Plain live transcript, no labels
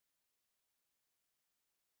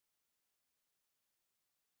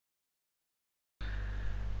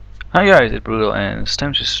Hi guys, it's Brutal and it's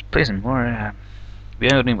time to play some more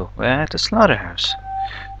Beyond Good and Evil. We're at the slaughterhouse.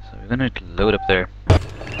 So we're gonna load up there.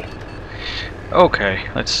 Okay,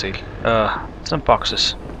 let's see. Some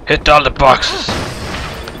boxes. Hit all the boxes!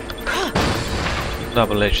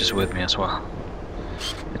 Double H is with me as well.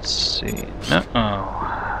 Let's see. No,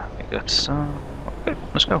 we got some. Okay,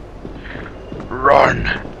 let's go. Run!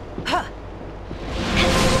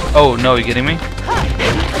 Oh no, you kidding me?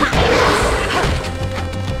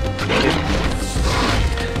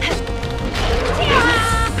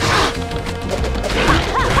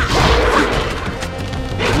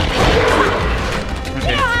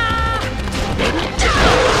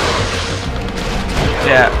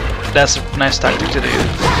 Yeah, that's a nice tactic to do.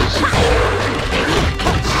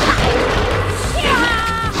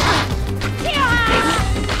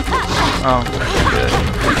 Oh, good.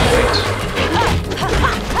 Wait.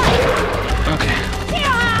 Okay.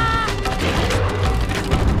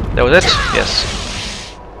 That was it? Yes.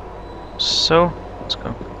 So, let's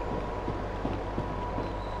go.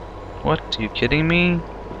 What? Are you kidding me?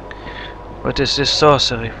 What is this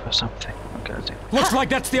sorcery for something? Okay, let's see. Looks like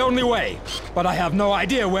that's the only way, but I have no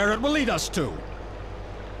idea where it will lead us to.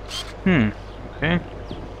 Okay.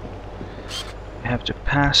 We have to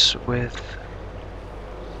pass with...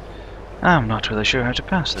 I'm not really sure how to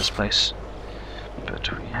pass this place.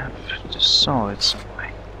 But we have to solve it some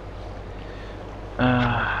way.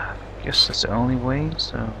 I guess that's the only way,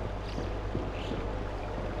 so...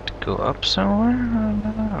 To go up somewhere? I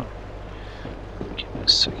don't know. Give me a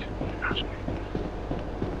second.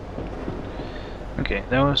 Okay,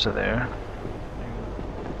 that was there.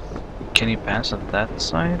 Can you pass on that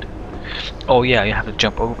side? Oh yeah, you have to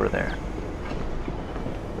jump over there.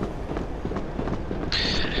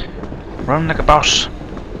 Run like a boss.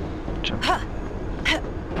 Jump.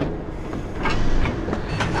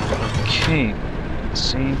 Okay, let's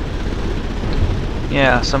see.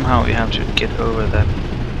 Yeah, somehow we have to get over that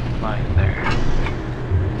line there.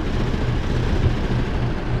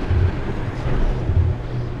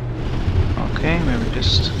 Okay, maybe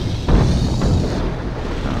just...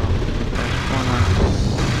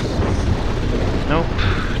 Nope,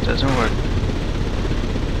 doesn't work.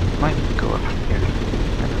 Might go up here.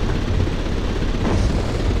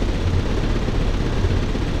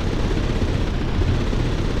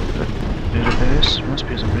 But there is, must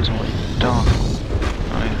be some reason why it's down.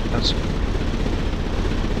 Oh yeah, that's...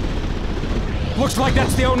 Looks like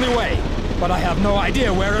that's the only way, but I have no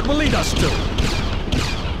idea where it will lead us to.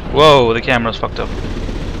 Whoa, the camera's fucked up.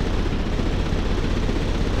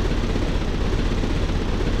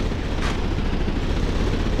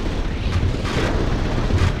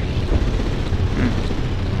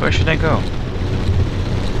 Where should I go?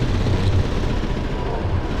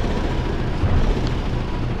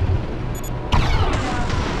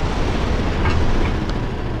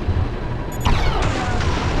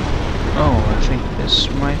 Oh, I think this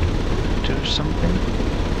might do something.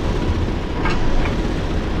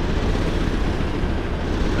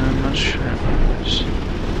 I'm not sure about this.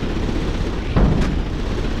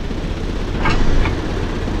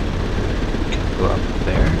 Can go up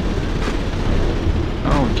there.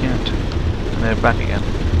 Oh, we can't. And then back again.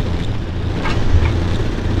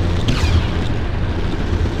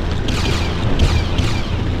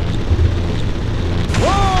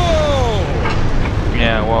 Whoa!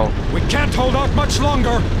 Yeah, well. We can't hold out much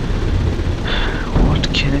longer.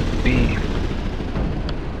 What can it be?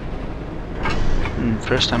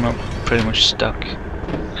 First time I'm pretty much stuck.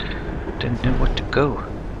 Didn't know what to go.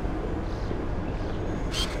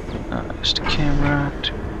 There's the camera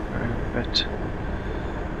to grab it.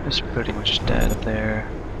 It's pretty much dead up there.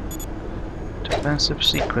 Defensive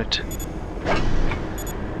secret.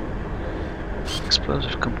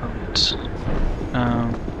 Explosive components.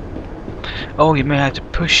 Oh, you may have to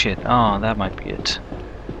push it. Oh, that might be it.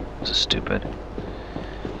 This is stupid.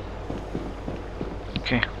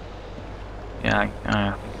 Okay. Yeah,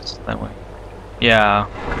 I think it's that way. Yeah,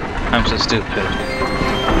 I'm so stupid.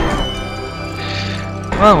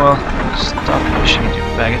 Well, stop pushing it, you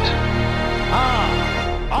faggot.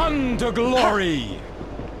 Ah, on to glory!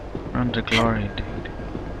 Run to glory, dude.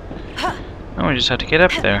 Oh, we just have to get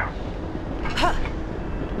up there.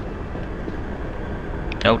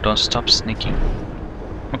 Oh, don't stop sneaking.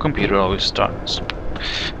 My computer always starts.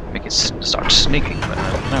 Make it start sneaking, but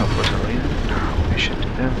I don't know for some reason. We should do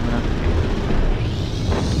that.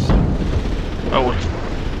 Oh.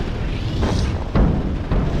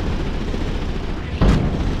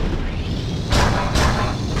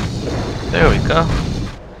 There we go.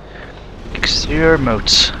 Exterior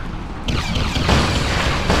moats.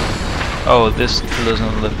 Oh, this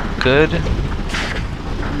doesn't look good.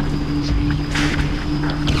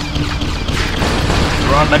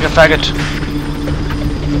 Run like a faggot.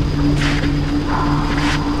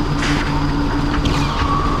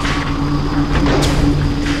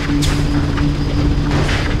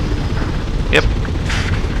 Yep.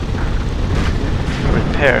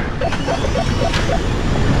 Repair.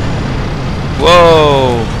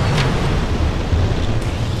 Whoa!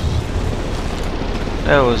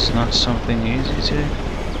 That was not something easy to.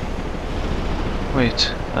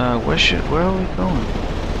 Wait, where are we going?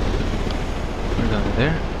 We're going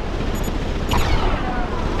there.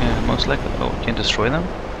 Yeah, most likely. Oh, we can destroy them?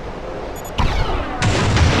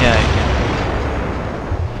 Yeah, I can.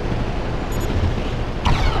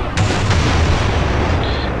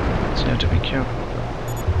 So you have to be careful.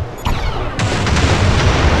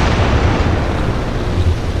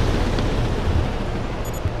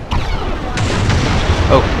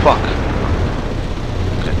 Oh, fuck.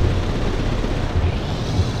 Okay.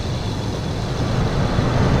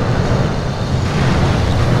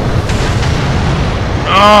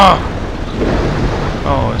 Ah!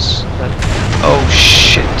 Oh, is that... Oh,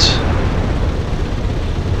 shit.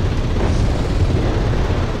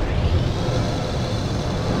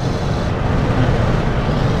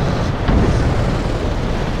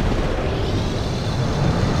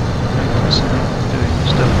 Doing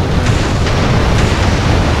stuff.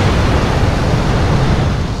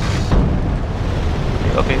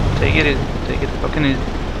 Okay, take it fucking easy.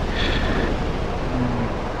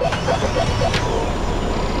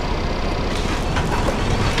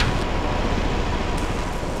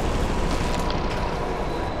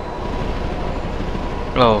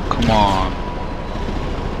 Oh, come on.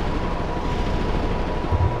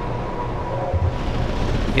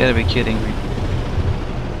 You gotta be kidding me.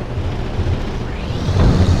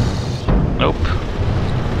 Nope.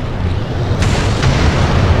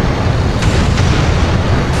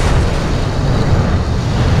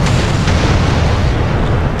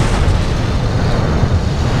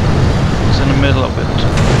 Middle of it.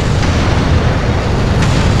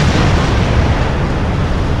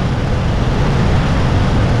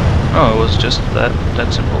 Oh, it was just that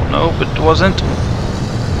simple. Nope, it wasn't.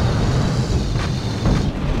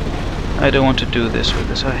 I don't want to do this with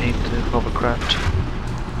this. I hate the hovercraft.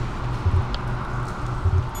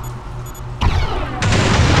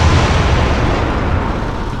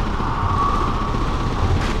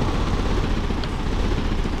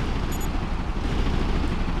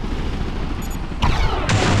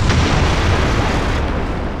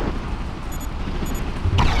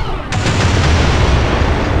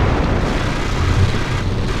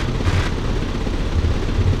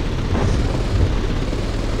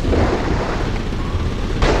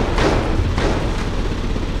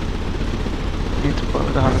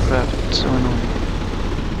 The hovercraft, it's so annoying.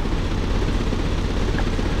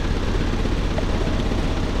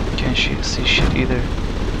 Can't see shit either.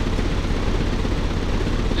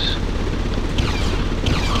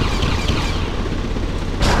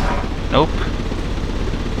 Nope.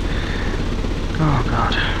 Oh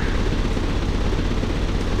god.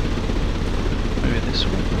 Maybe this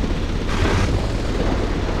one.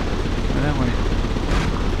 Or that way.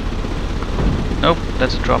 Nope,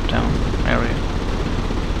 that's a drop down area.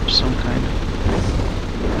 Some kind.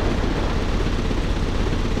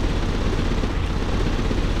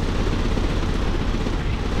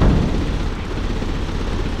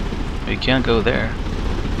 You can't go there.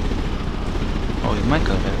 Oh, you might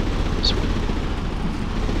go there. This one.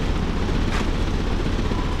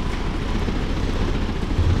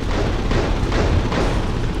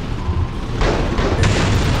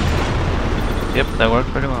 Yep, that worked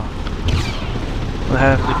pretty well. We'll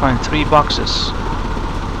have to find 3 boxes.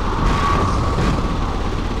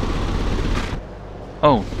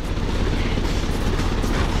 Oh.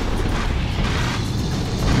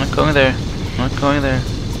 I'm not going there. I'm not going there.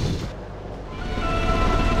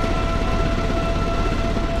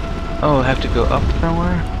 Oh, I have to go up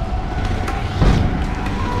somewhere?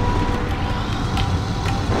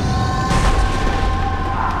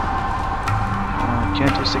 I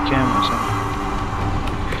can't use the camera, so...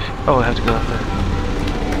 Oh, I have to go up there.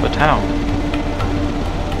 But how?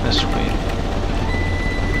 This way.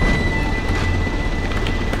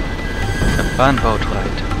 A gunboat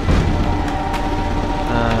ride.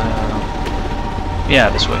 Yeah,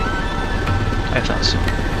 this way. I thought so.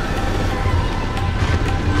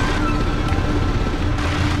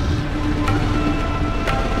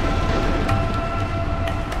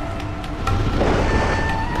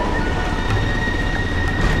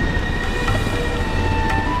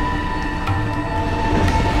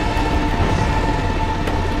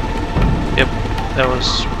 Yep, that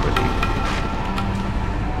was pretty.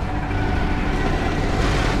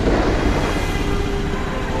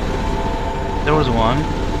 was one.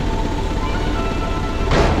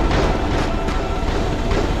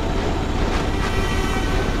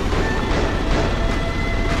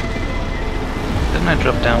 Didn't I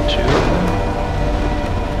drop down two?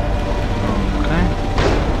 Okay.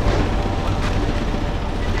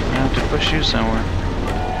 I have to push you somewhere.